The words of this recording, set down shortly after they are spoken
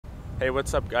Hey,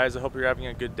 what's up guys? I hope you're having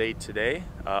a good day today.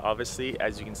 Obviously,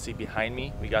 as you can see behind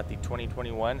me, we got the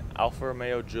 2021 Alfa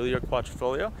Romeo Giulia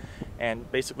Quadrifoglio, and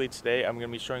basically today I'm going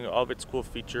to be showing you all of its cool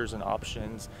features and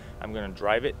options. I'm going to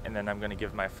drive it and then I'm going to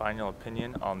give my final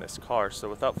opinion on this car. So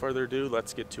without further ado,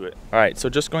 let's get to it. Alright, so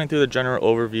just going through the general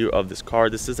overview of this car.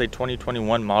 This is a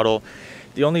 2021 model.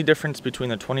 The only difference between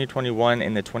the 2021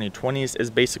 and the 2020s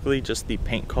is basically just the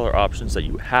paint color options that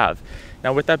you have.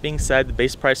 Now with that being said, the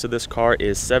base price of this car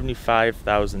is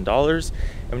 $75,000,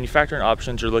 and when you factor in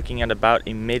options, you're looking at about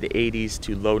a mid-80s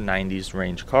to low 90s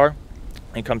range car.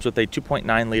 It comes with a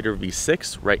 2.9 liter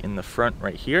V6 right in the front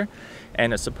right here,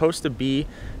 and it's supposed to be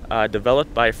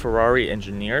developed by Ferrari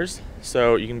engineers.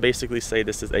 So you can basically say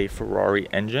this is a Ferrari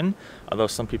engine, although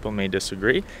some people may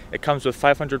disagree. It comes with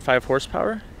 505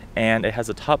 horsepower, and it has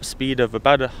a top speed of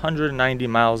about 190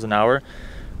 miles an hour,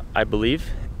 I believe,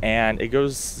 and it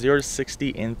goes 0 to 60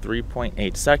 in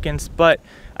 3.8 seconds. But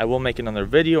I will make another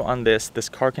video on this. This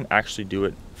car can actually do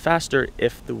it faster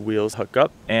if the wheels hook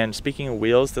up. And speaking of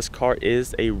wheels, this car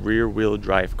is a rear wheel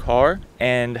drive car,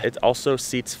 and it also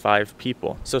seats 5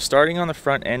 people. So starting on the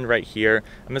front end right here,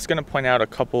 I'm just going to point out a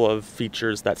couple of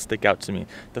features that stick out to me.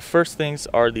 The first things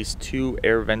are these 2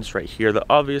 air vents right here that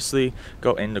obviously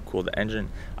go in to cool the engine.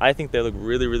 I think they look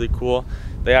really, really cool.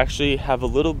 They actually have a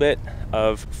little bit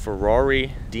of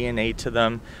Ferrari DNA to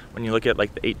them. When you look at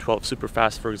like the 812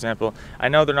 Superfast, for example, I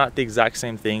know they're not the exact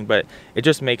same thing, but it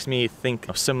just makes me think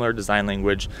of similar design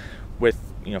language with,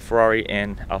 you know, Ferrari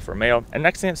and Alfa Romeo. And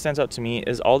next thing that stands out to me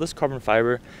is all this carbon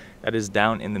fiber that is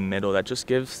down in the middle that just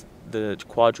gives the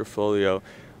Quadrifoglio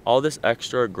all this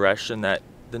extra aggression that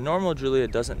the normal Giulia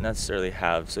doesn't necessarily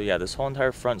have. So yeah, this whole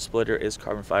entire front splitter is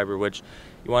carbon fiber, which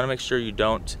you want to make sure you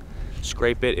don't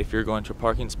scrape it if you're going to a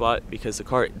parking spot, because the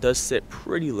car does sit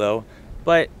pretty low.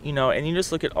 But you know, and you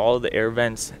just look at all of the air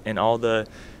vents and all the,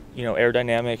 you know,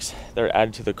 aerodynamics that are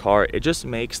added to the car, it just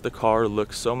makes the car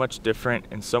look so much different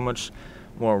and so much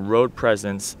more road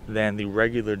presence than the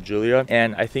regular Giulia,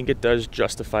 and I think it does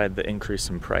justify the increase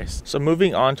in price. So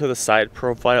moving on to the side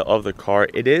profile of the car,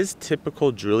 it is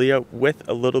typical Giulia with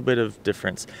a little bit of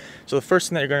difference. So the first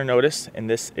thing that you're going to notice, and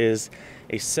this is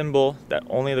a symbol that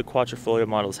only the Quadrifoglio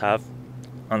models have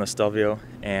on the Stelvio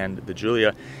and the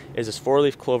Giulia, is this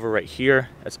 4-leaf clover right here.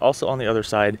 It's also on the other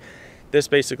side. This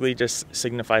basically just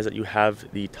signifies that you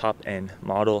have the top end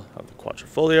model of the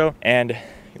Quadrifoglio. And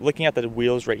looking at the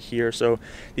wheels right here, so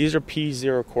these are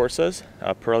P0 Corsas,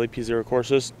 Pirelli P0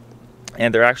 Corsas,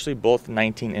 and they're actually both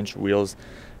 19-inch wheels,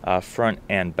 front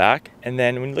and back. And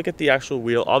then when you look at the actual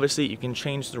wheel, obviously you can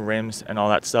change the rims and all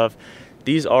that stuff.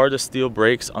 These are the steel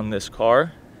brakes on this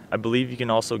car. I believe you can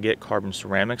also get carbon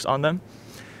ceramics on them.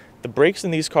 The brakes in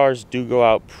these cars do go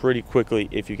out pretty quickly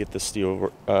if you get the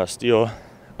steel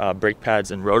brake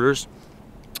pads and rotors.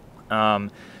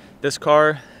 This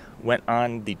car went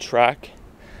on the track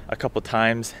a couple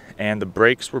times, and the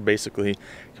brakes were basically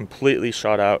completely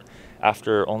shot out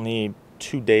after only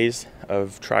 2 days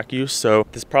of track use. So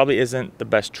this probably isn't the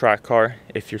best track car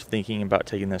if you're thinking about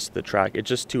taking this to the track. It's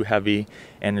just too heavy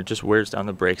and it just wears down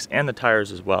the brakes and the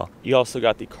tires as well. You also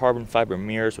got the carbon fiber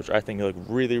mirrors, which I think look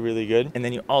really, really good. And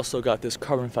then you also got this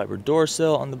carbon fiber door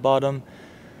sill on the bottom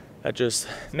that just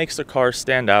makes the car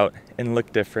stand out and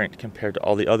look different compared to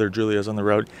all the other Giulias on the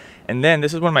road. And then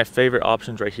this is one of my favorite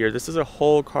options right here. This is a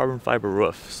whole carbon fiber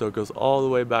roof. So it goes all the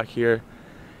way back here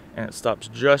and it stops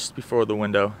just before the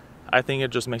window. I think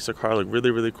it just makes the car look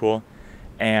really, really cool.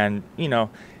 And you know,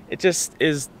 it just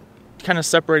is kind of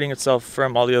separating itself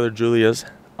from all the other Giulias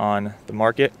on the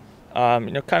market. You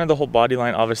know, kind of the whole body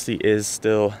line obviously is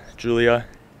still Giulia.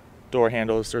 Door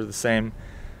handles are the same,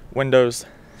 windows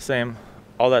same,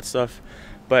 all that stuff.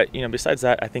 But you know, besides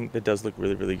that, I think it does look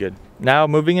really, really good. Now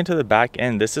moving into the back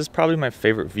end, this is probably my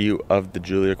favorite view of the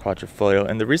Giulia Quadrifoglio,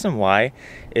 and the reason why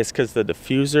is because the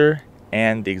diffuser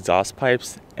and the exhaust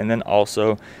pipes, and then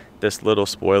also this little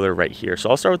spoiler right here.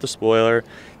 So I'll start with the spoiler.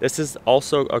 This is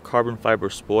also a carbon fiber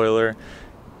spoiler.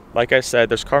 Like I said,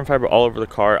 there's carbon fiber all over the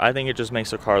car. I think it just makes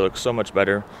the car look so much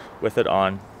better with it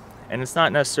on. And it's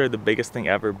not necessarily the biggest thing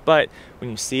ever, but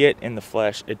when you see it in the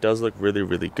flesh, it does look really,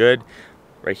 really good.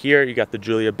 Right here, you got the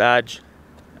Giulia badge,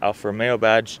 Alfa Romeo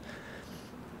badge,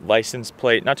 license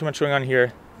plate. Not too much going on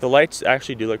here. The lights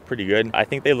actually do look pretty good. I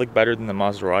think they look better than the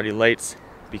Maserati lights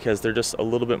because they're just a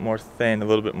little bit more thin, a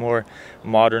little bit more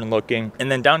modern looking. And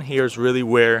then down here is really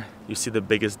where you see the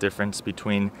biggest difference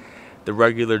between the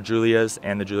regular Giulias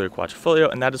and the Giulia Quadrifoglio,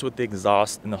 and that is with the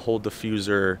exhaust and the whole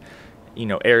diffuser, you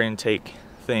know, air intake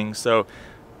thing. So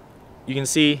you can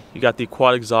see you got the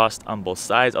quad exhaust on both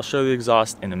sides. I'll show you the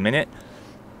exhaust in a minute.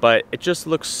 but it just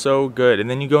looks so good. And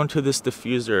then you go into this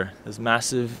diffuser, this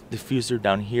massive diffuser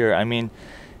down here. I mean,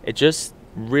 it just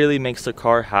really makes the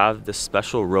car have this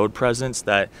special road presence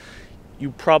that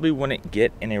you probably wouldn't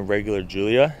get in a regular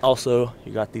Giulia. Also,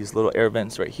 you got these little air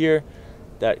vents right here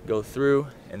that go through,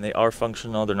 and they are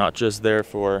functional. They're not just there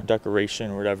for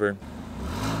decoration or whatever.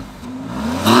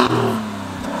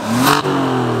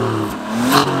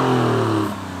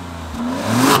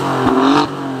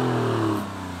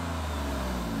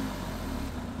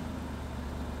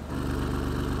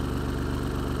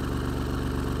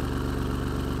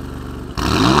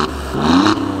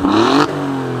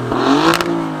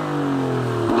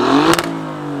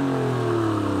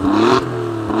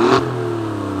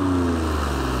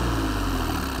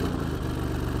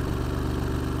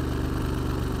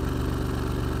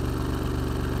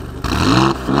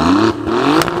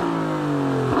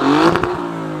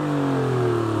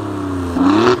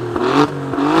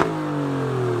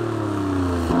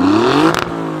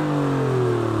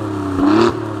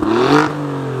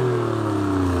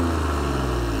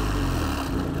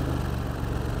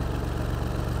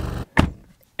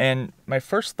 And my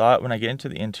first thought when I get into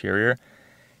the interior,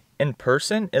 in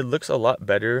person, it looks a lot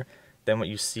better than what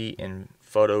you see in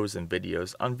photos and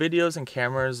videos. On videos and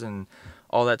cameras and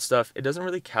all that stuff, it doesn't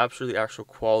really capture the actual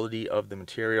quality of the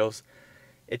materials.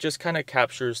 It just kind of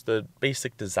captures the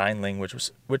basic design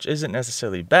language, which isn't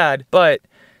necessarily bad, but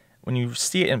when you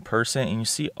see it in person and you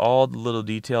see all the little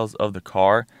details of the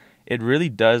car, it really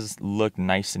does look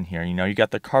nice in here. You know, you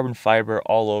got the carbon fiber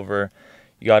all over,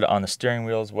 you got it on the steering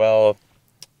wheel as well,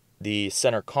 the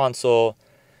center console,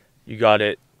 you got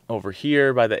it over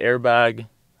here by the airbag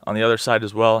on the other side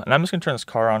as well. And I'm just gonna turn this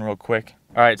car on real quick.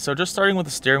 All right, so just starting with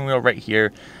the steering wheel right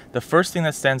here, the first thing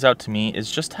that stands out to me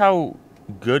is just how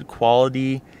good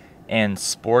quality and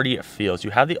sporty it feels.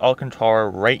 You have the Alcantara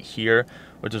right here,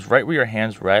 which is right where your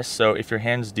hands rest. So if your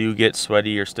hands do get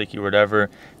sweaty or sticky or whatever,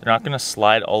 they're not gonna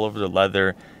slide all over the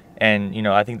leather. And, you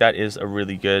know, I think that is a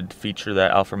really good feature that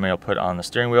Alfa Romeo put on the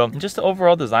steering wheel. And just the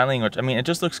overall design language, I mean, it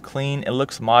just looks clean, it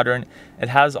looks modern. It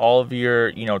has all of your,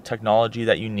 you know, technology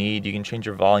that you need. You can change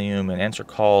your volume and answer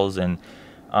calls and,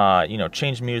 you know,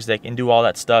 change music and do all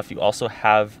that stuff. You also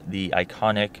have the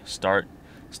iconic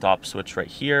start-stop switch right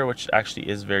here, which actually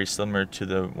is very similar to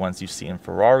the ones you see in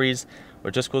Ferraris,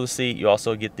 which is cool to see. You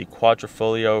also get the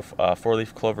Quadrifoglio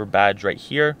 4-leaf clover badge right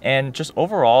here. And just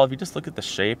overall, if you just look at the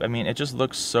shape, I mean, it just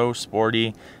looks so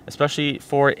sporty, especially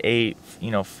for a, you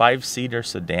know, 5-seater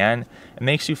sedan. It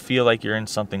makes you feel like you're in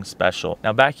something special.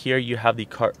 Now back here, you have the,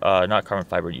 not carbon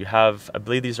fiber, you have, I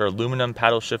believe these are aluminum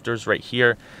paddle shifters right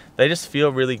here. They just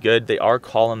feel really good. They are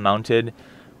column mounted,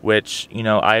 which, you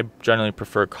know, I generally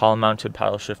prefer column mounted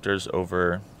paddle shifters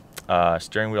over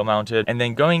steering wheel mounted. And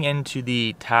then going into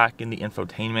the tack and the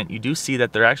infotainment, you do see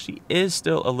that there actually is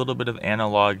still a little bit of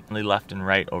analog left and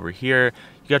right over here.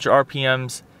 You got your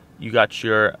RPMs, you got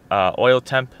your oil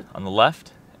temp on the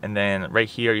left, and then right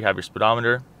here you have your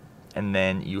speedometer, and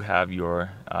then you have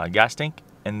your gas tank,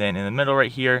 and then in the middle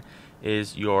right here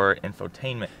is your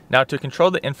infotainment. Now to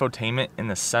control the infotainment in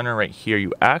the center right here,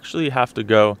 you actually have to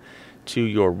go to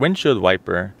your windshield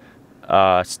wiper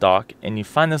stock, and you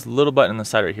find this little button on the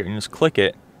side right here, and you just click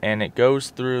it and it goes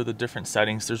through the different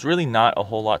settings. There's really not a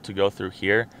whole lot to go through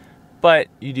here, but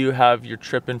you do have your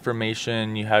trip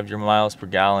information, you have your miles per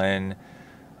gallon,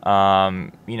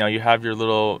 you know, you have your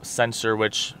little sensor,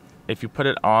 which if you put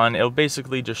it on, it'll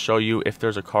basically just show you if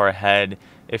there's a car ahead,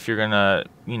 if you're gonna,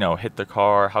 you know, hit the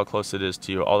car, how close it is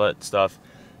to you, all that stuff.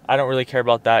 I don't really care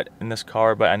about that in this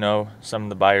car, but I know some of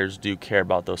the buyers do care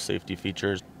about those safety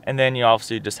features. And then you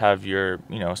obviously just have your,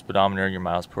 you know, speedometer, your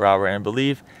miles per hour, and I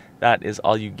believe that is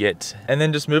all you get. And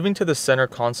then just moving to the center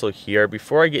console here,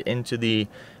 before I get into the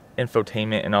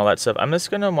infotainment and all that stuff, I'm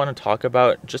just gonna want to talk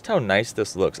about just how nice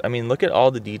this looks. I mean, look at all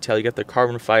the detail. You got the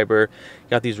carbon fiber, you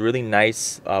got these really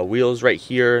nice wheels right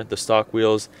here, the stock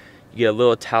wheels. You get a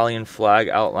little Italian flag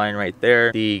outline right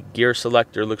there. The gear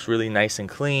selector looks really nice and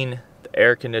clean. The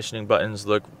air conditioning buttons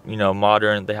look, you know,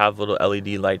 modern. They have little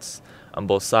LED lights on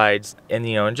both sides, and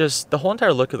you know, and just the whole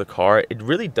entire look of the car, it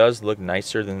really does look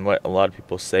nicer than what a lot of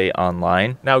people say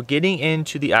online. Now getting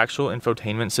into the actual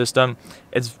infotainment system,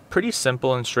 it's pretty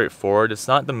simple and straightforward. It's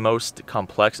not the most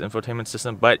complex infotainment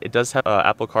system, but it does have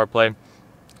Apple CarPlay,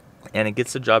 and it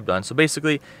gets the job done. So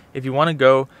basically, if you want to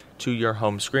go to your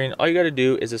home screen, all you got to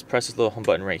do is just press this little home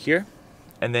button right here,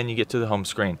 and then you get to the home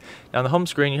screen. Now on the home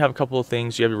screen, you have a couple of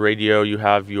things. You have your radio, you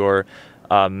have your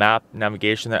map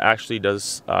navigation that actually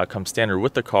does come standard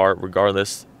with the car,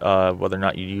 regardless whether or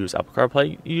not you use Apple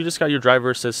CarPlay. You just got your driver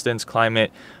assistance,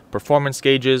 climate, performance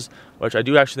gauges, which I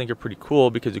do actually think are pretty cool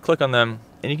because you click on them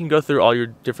and you can go through all your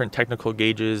different technical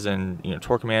gauges and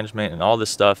torque management and all this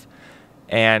stuff.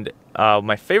 And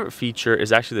my favorite feature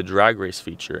is actually the drag race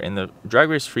feature. And the drag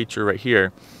race feature right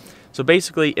here, so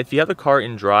basically if you have the car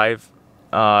in drive,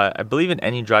 I believe in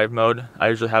any drive mode, I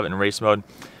usually have it in race mode,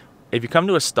 if you come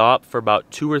to a stop for about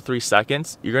 2 or 3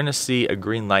 seconds, you're going to see a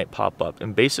green light pop up.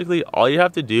 And basically all you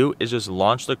have to do is just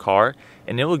launch the car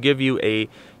and it will give you a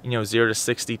 0 to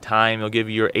 60 time. It'll give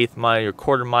you your 1/8 mile, your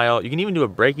 1/4 mile. You can even do a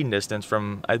braking distance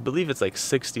from, I believe it's like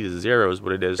 60 to 0 is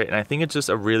what it is. And I think it's just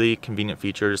a really convenient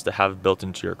feature just to have built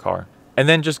into your car. And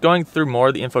then just going through more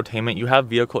of the infotainment, you have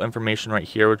vehicle information right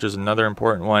here, which is another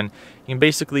important one. You can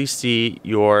basically see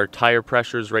your tire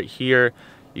pressures right here.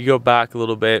 You go back a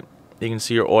little bit, you can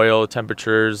see your oil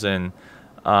temperatures and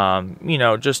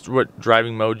just what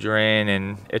driving mode you're in,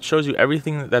 and it shows you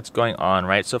everything that's going on,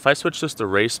 right? So if I switch this to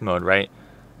race mode, right,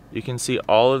 you can see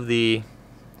all of the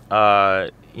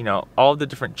all of the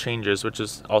different changes, which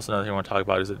is also another thing I want to talk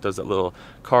about, is it does that little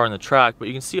car on the track, but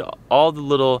you can see all the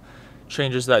little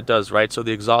changes that does, right? So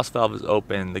the exhaust valve is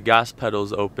open, the gas pedal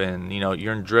is open,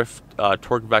 you're in drift,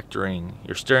 torque vectoring,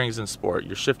 your steering's in sport,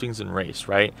 your shifting's in race,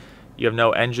 right? You have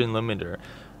no engine limiter.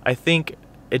 I think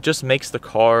it just makes the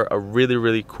car a really,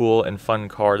 really cool and fun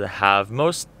car to have.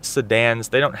 Most sedans,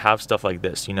 they don't have stuff like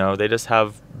this, they just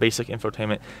have basic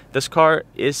infotainment. This car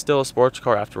is still a sports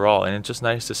car after all, and it's just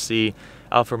nice to see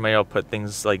Alfa Romeo put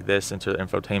things like this into the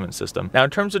infotainment system. Now in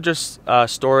terms of just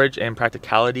storage and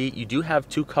practicality, you do have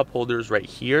 2 cup holders right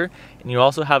here, and you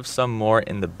also have some more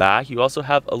in the back. You also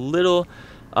have a little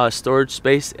storage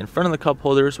space in front of the cup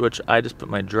holders, which I just put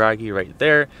my draggy right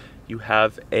there. You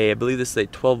have I believe this is a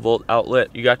 12-volt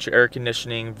outlet. You got your air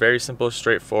conditioning, very simple,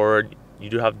 straightforward. You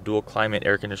do have dual climate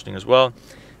air conditioning as well.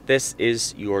 This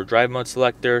is your drive mode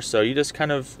selector, so you just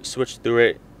kind of switch through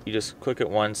it. You just click it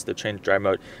once to change drive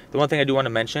mode. The one thing I do want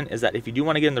to mention is that if you do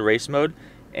want to get in the race mode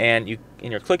and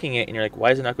you're clicking it and you're like,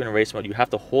 why is it not going to race mode? You have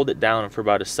to hold it down for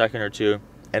about a second or two,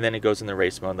 and then it goes in the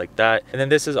race mode like that. And then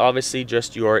this is obviously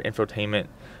just your infotainment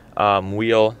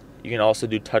wheel. You can also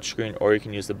do touchscreen, or you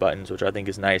can use the buttons, which I think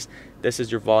is nice. This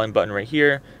is your volume button right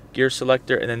here, gear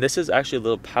selector, and then this is actually a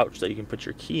little pouch that you can put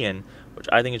your key in, which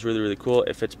I think is really, really cool.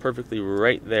 It fits perfectly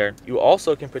right there. You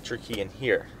also can put your key in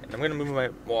here. And I'm going to move my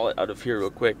wallet out of here real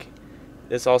quick.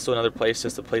 This is also another place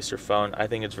just to place your phone. I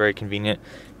think it's very convenient.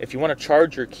 If you want to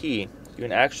charge your key, you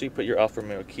can actually put your Alfa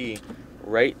Romeo key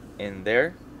right in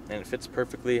there, and it fits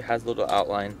perfectly. It has a little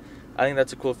outline. I think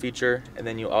that's a cool feature. And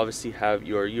then you obviously have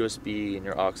your USB and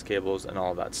your aux cables and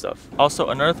all of that stuff. Also,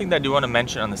 another thing that I do want to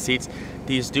mention on the seats,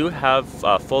 these do have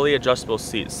fully adjustable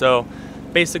seats. So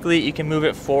basically you can move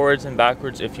it forwards and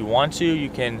backwards if you want to. You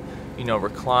can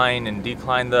recline and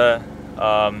decline the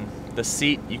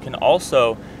seat. You can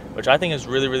also, which I think is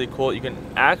really, really cool, you can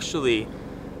actually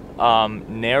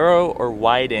narrow or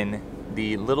widen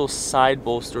the little side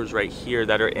bolsters right here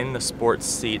that are in the sports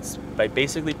seats by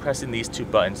basically pressing these 2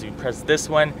 buttons. If you press this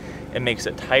one, it makes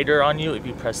it tighter on you. If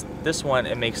you press this one,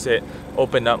 it makes it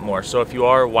open up more. So if you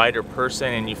are a wider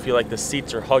person and you feel like the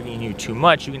seats are hugging you too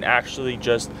much, you can actually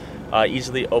just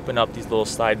easily open up these little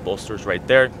side bolsters right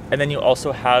there. And then you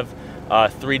also have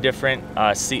 3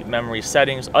 different seat memory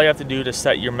settings. All you have to do to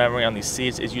set your memory on these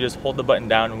seats is you just hold the button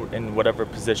down in whatever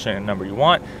position and number you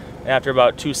want. And after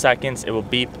about 2 seconds, it will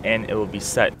beep and it will be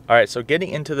set. All right, so getting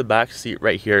into the back seat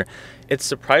right here, it's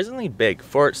surprisingly big.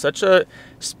 For such a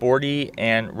sporty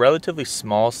and relatively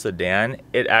small sedan,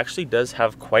 it actually does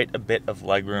have quite a bit of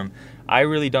legroom. I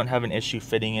really don't have an issue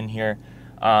fitting in here.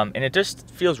 And it just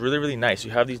feels really, really nice.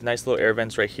 You have these nice little air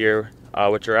vents right here,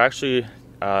 which are actually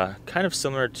kind of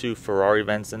similar to Ferrari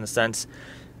vents in a sense.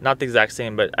 Not the exact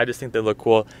same, but I just think they look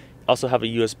cool. Also have a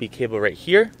USB cable right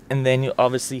here, and then you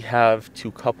obviously have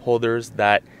 2 cup holders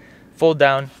that fold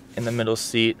down in the middle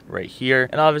seat right here.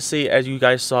 And obviously, as you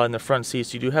guys saw in the front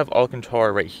seats, you do have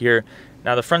Alcantara right here.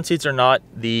 Now the front seats are not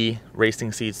the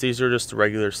racing seats, these are just the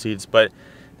regular seats, but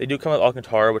they do come with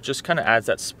Alcantara, which just kind of adds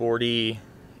that sporty,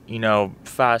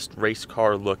 fast race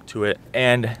car look to it.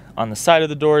 And on the side of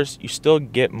the doors, you still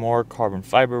get more carbon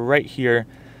fiber right here,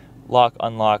 lock,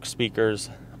 unlock,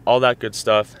 speakers, all that good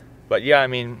stuff. But yeah, I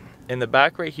mean, in the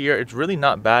back right here, it's really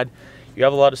not bad. You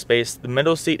have a lot of space. The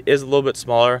middle seat is a little bit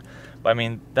smaller, but I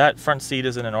mean, that front seat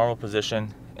is in a normal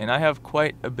position, and I have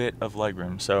quite a bit of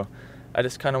legroom. So I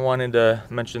just kind of wanted to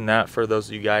mention that for those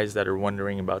of you guys that are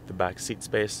wondering about the back seat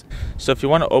space. So if you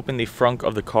want to open the front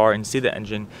of the car and see the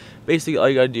engine, basically all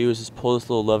you gotta do is just pull this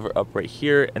little lever up right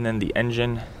here, and then the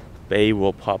engine bay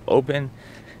will pop open,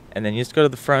 and then you just go to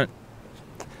the front,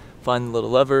 find the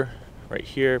little lever right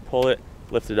here, pull it,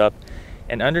 lift it up,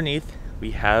 and underneath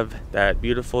we have that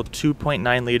beautiful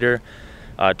 2.9 liter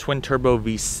twin turbo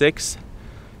V6.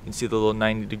 You can see the little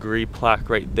 90-degree plaque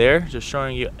right there, just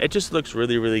showing you, it just looks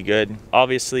really, really good.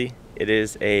 Obviously, it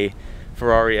is a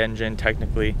Ferrari engine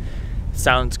technically.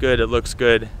 Sounds good, it looks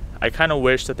good. I kind of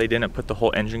wish that they didn't put the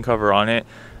whole engine cover on it.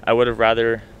 I would have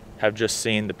rather have just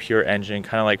seen the pure engine,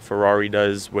 kind of like Ferrari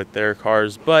does with their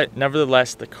cars. But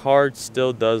nevertheless, the car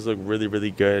still does look really, really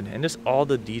good. And just all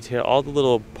the detail, all the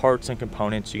little parts and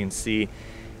components you can see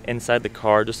inside the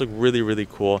car just look really, really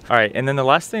cool. All right, and then the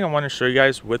last thing I want to show you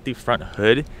guys with the front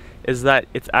hood is that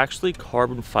it's actually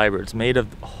carbon fiber. It's made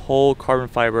of whole carbon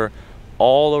fiber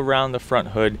all around the front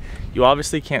hood. You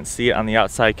obviously can't see it on the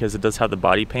outside because it does have the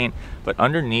body paint, but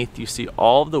underneath you see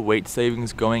all of the weight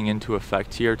savings going into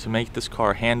effect here to make this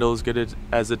car handle as good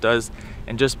as it does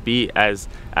and just be as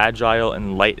agile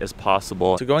and light as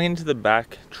possible. So going into the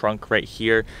back trunk right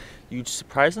here, you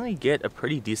surprisingly get a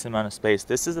pretty decent amount of space.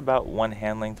 This is about one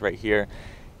hand length right here.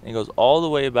 And it goes all the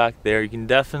way back there. You can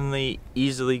definitely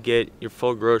easily get your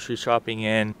full grocery shopping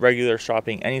in, regular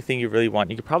shopping, anything you really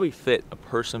want. You could probably fit a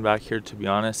person back here, to be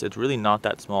honest. It's really not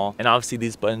that small. And obviously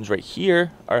these buttons right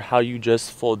here are how you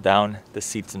just fold down the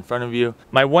seats in front of you.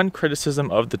 My one criticism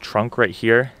of the trunk right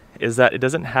here is that it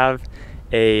doesn't have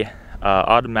a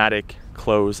automatic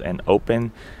close and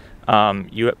open.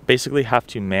 You basically have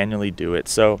to manually do it.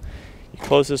 So you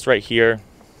close this right here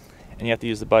and you have to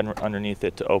use the button underneath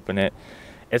it to open it.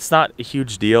 It's not a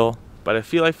huge deal, but I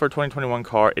feel like for a 2021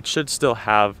 car, it should still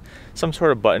have some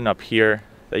sort of button up here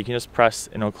that you can just press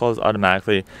and it'll close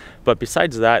automatically. But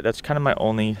besides that, that's kind of my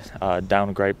only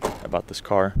down gripe about this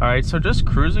car. All right, so just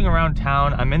cruising around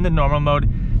town, I'm in the normal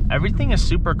mode. Everything is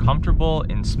super comfortable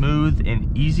and smooth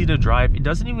and easy to drive. It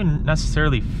doesn't even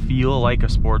necessarily feel like a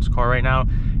sports car right now.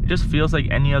 It just feels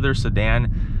like any other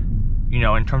sedan, you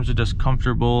know, in terms of just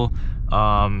comfortable,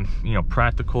 you know,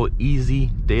 practical, easy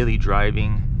daily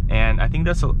driving. And I think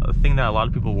that's a thing that a lot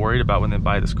of people worried about when they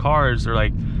buy this car is they're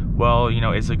like, well, you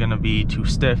know, is it gonna be too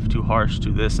stiff, too harsh,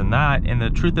 too this and that? And the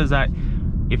truth is that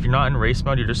if you're not in race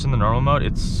mode, you're just in the normal mode,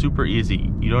 it's super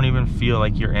easy. You don't even feel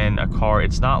like you're in a car.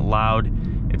 It's not loud.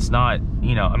 It's not,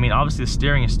 you know, I mean, obviously the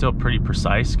steering is still pretty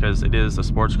precise because it is a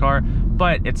sports car,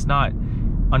 but it's not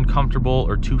uncomfortable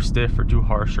or too stiff or too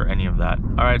harsh or any of that.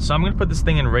 All right, so I'm gonna put this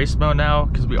thing in race mode now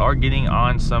because we are getting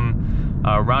on some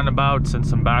roundabouts and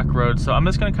some back roads. So I'm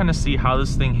just gonna kind of see how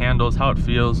this thing handles, how it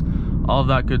feels, all of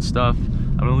that good stuff.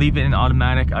 I'm gonna leave it in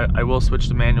automatic. I will switch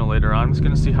to manual later on. I'm just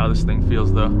gonna see how this thing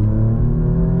feels though.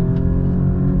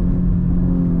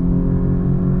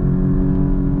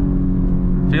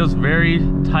 Feels very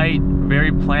tight,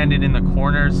 very planted in the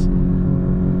corners.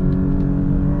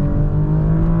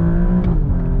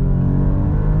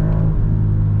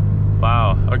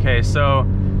 Wow, okay, so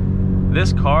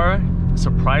this car,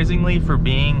 surprisingly for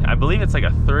being, I believe it's like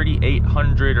a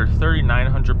 3,800 or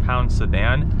 3,900 pound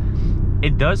sedan,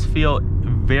 it does feel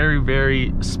very,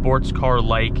 very sports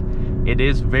car-like. It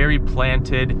is very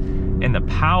planted. And the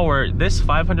power, this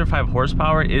 505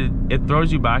 horsepower, it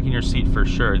throws you back in your seat for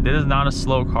sure. This is not a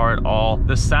slow car at all.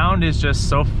 The sound is just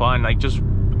so fun, like just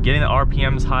getting the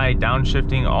RPMs high,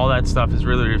 downshifting, all that stuff is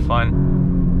really, really fun.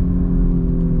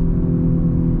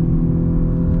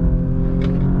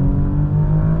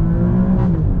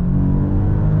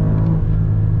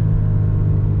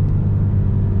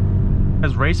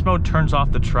 As race mode turns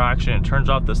off the traction, it turns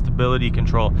off the stability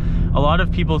control. A lot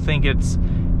of people think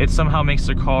it somehow makes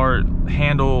the car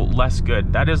handle less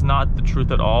good. That is not the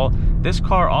truth at all. This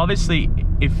car, obviously,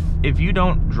 if you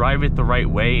don't drive it the right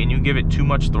way and you give it too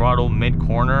much throttle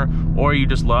mid-corner, or you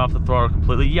just let off the throttle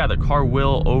completely, yeah, the car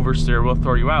will oversteer, will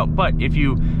throw you out. But if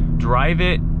you drive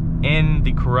it in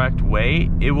the correct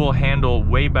way, it will handle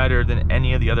way better than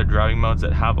any of the other driving modes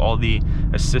that have all the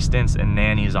assistants and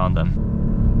nannies on them.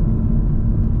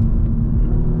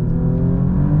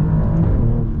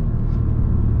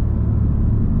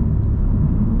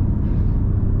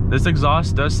 This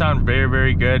exhaust does sound very,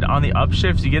 very good. On the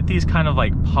upshifts, you get these kind of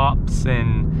like pops,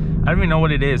 and I don't even know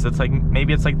what it is. It's like,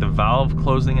 maybe it's like the valve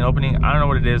closing and opening. I don't know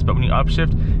what it is, but when you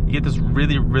upshift, you get this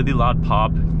really, really loud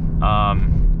pop.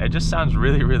 It just sounds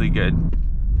really, really good.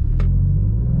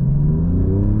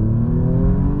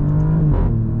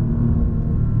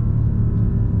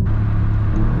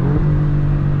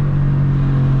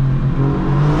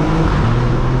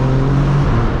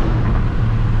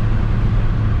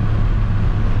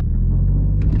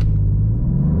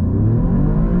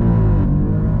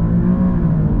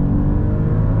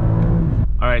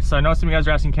 So I know some of you guys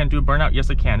are asking, can't do a burnout? Yes,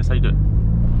 I can. That's how you do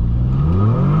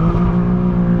it.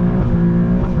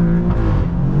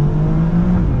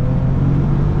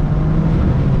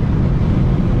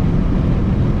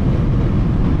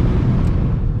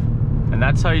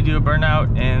 that's how you do a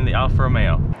burnout in the Alfa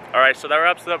Romeo. Alright, so that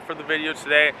wraps it up for the video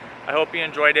today. I hope you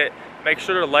enjoyed it. Make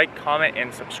sure to like, comment,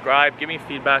 and subscribe. Give me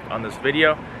feedback on this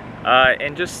video.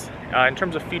 And just in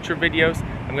terms of future videos,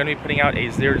 I'm going to be putting out a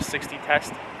 0 to 60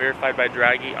 test verified by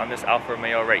Draghi on this Alfa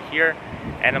Romeo right here.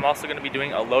 And I'm also going to be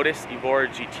doing a Lotus Evora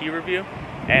GT review.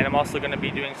 And I'm also going to be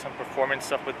doing some performance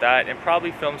stuff with that and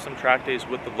probably film some track days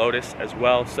with the Lotus as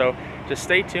well. So just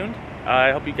stay tuned.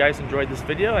 I hope you guys enjoyed this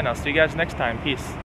video, and I'll see you guys next time. Peace.